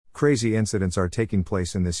Crazy incidents are taking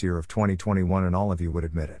place in this year of 2021 and all of you would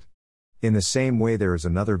admit it. In the same way there is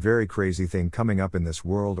another very crazy thing coming up in this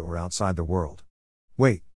world or outside the world.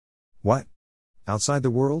 Wait. What? Outside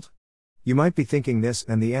the world? You might be thinking this,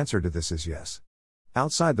 and the answer to this is yes.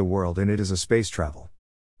 Outside the world, and it is a space travel.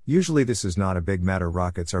 Usually this is not a big matter.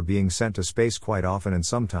 Rockets are being sent to space quite often and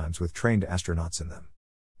sometimes with trained astronauts in them.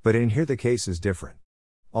 But in here the case is different.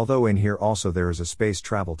 Although in here also there is a space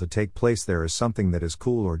travel to take place, there is something that is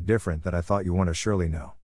cool or different that I thought you want to surely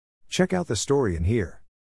know. Check out the story in here.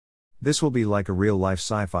 This will be like a real-life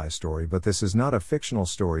sci-fi story, but this is not a fictional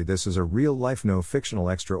story, this is a real-life no fictional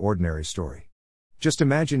extraordinary story. Just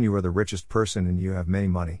imagine you are the richest person and you have many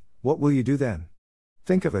money, what will you do then?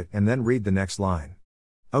 Think of it and then read the next line.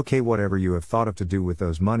 Okay, whatever you have thought of to do with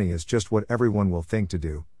those money is just what everyone will think to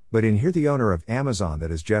do, but in here the owner of Amazon,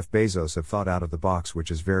 that is Jeff Bezos, have thought out of the box,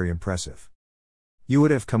 which is very impressive. You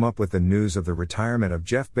would have come up with the news of the retirement of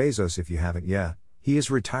Jeff Bezos if you haven't. Yeah, he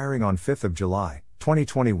is retiring on 5th of July,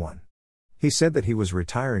 2021. He said that he was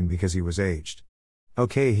retiring because he was aged.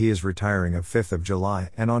 Okay, he is retiring on 5th of July,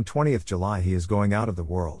 and on 20th July he is going out of the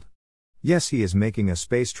world. Yes, he is making a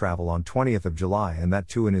space travel on 20th of July, and that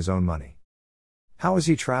too in his own money. How is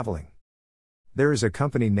he traveling? There is a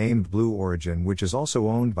company named Blue Origin which is also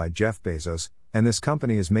owned by Jeff Bezos, and this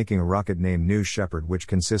company is making a rocket named New Shepard which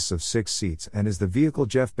consists of 6 seats and is the vehicle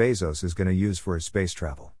Jeff Bezos is going to use for his space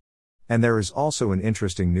travel. And there is also an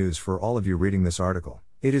interesting news for all of you reading this article,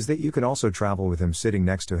 it is that you can also travel with him sitting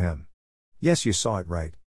next to him. Yes, you saw it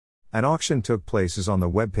right. An auction took place on the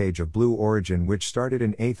webpage of Blue Origin which started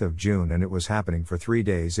in 8th of June and it was happening for 3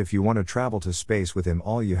 days. If you want to travel to space with him,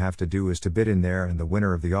 all you have to do is to bid in there and the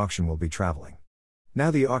winner of the auction will be traveling. Now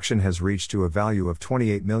the auction has reached to a value of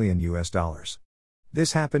 $28 million.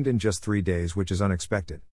 This happened in just 3 days, which is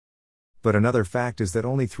unexpected. But another fact is that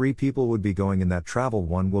only 3 people would be going in that travel.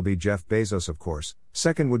 One will be Jeff Bezos, of course,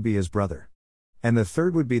 second would be his brother. And the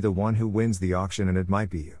third would be the one who wins the auction, and it might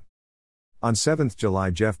be you. On 7th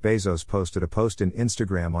July, Jeff Bezos posted a post in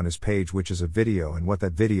Instagram on his page which is a video, and what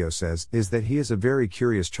that video says is that he is a very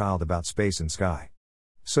curious child about space and sky.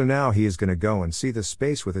 So now he is going to go and see the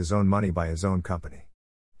space with his own money by his own company.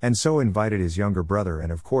 And so invited his younger brother,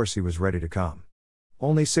 and of course he was ready to come.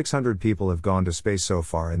 Only 600 people have gone to space so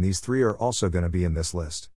far, and these 3 are also going to be in this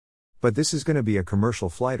list. But this is going to be a commercial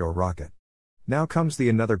flight or rocket. Now comes the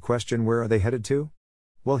another question, where are they headed to?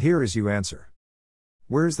 Well, here is you answer.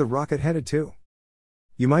 Where is the rocket headed to?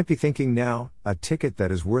 You might be thinking now, a ticket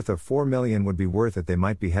that is worth of $4 million would be worth it. They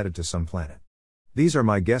might be headed to some planet. These are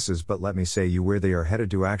my guesses, but let me say you where they are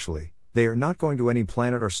headed to. Actually, they are not going to any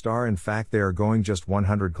planet or star. In fact, they are going just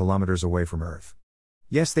 100 kilometers away from Earth.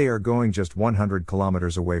 Yes, they are going just 100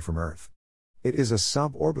 kilometers away from Earth. It is a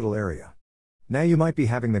suborbital area. Now you might be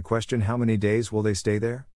having the question, how many days will they stay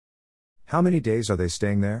there? How many days are they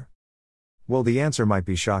staying there? Well, the answer might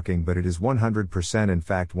be shocking, but it is 100%, in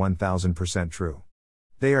fact 1000% true.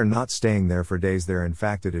 They are not staying there for days there, in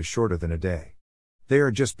fact it is shorter than a day. They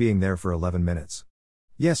are just being there for 11 minutes.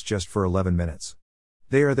 Yes, just for 11 minutes.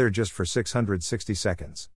 They are there just for 660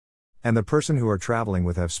 seconds. And the person who are traveling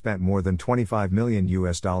with have spent more than $25 million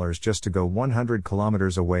just to go 100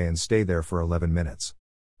 kilometers away and stay there for 11 minutes.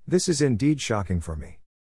 This is indeed shocking for me.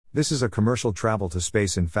 This is a commercial travel to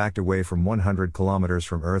space, in fact away from 100 kilometers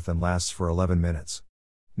from Earth, and lasts for 11 minutes.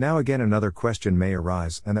 Now again another question may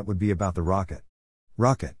arise, and that would be about the rocket.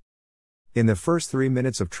 Rocket. In the first 3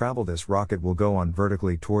 minutes of travel this rocket will go on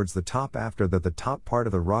vertically towards the top. After that, the top part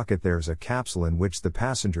of the rocket, there is a capsule in which the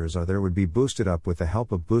passengers are there would be boosted up with the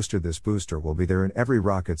help of booster. This booster will be there in every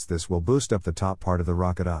rockets. This will boost up the top part of the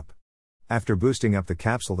rocket up. After boosting up the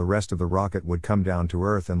capsule, the rest of the rocket would come down to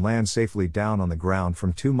Earth and land safely down on the ground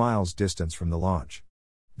from 2 miles distance from the launch.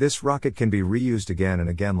 This rocket can be reused again and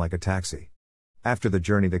again like a taxi. After the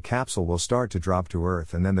journey, the capsule will start to drop to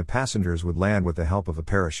Earth, and then the passengers would land with the help of a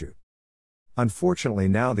parachute. Unfortunately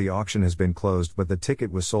now the auction has been closed, but the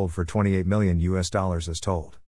ticket was sold for $28 million as told.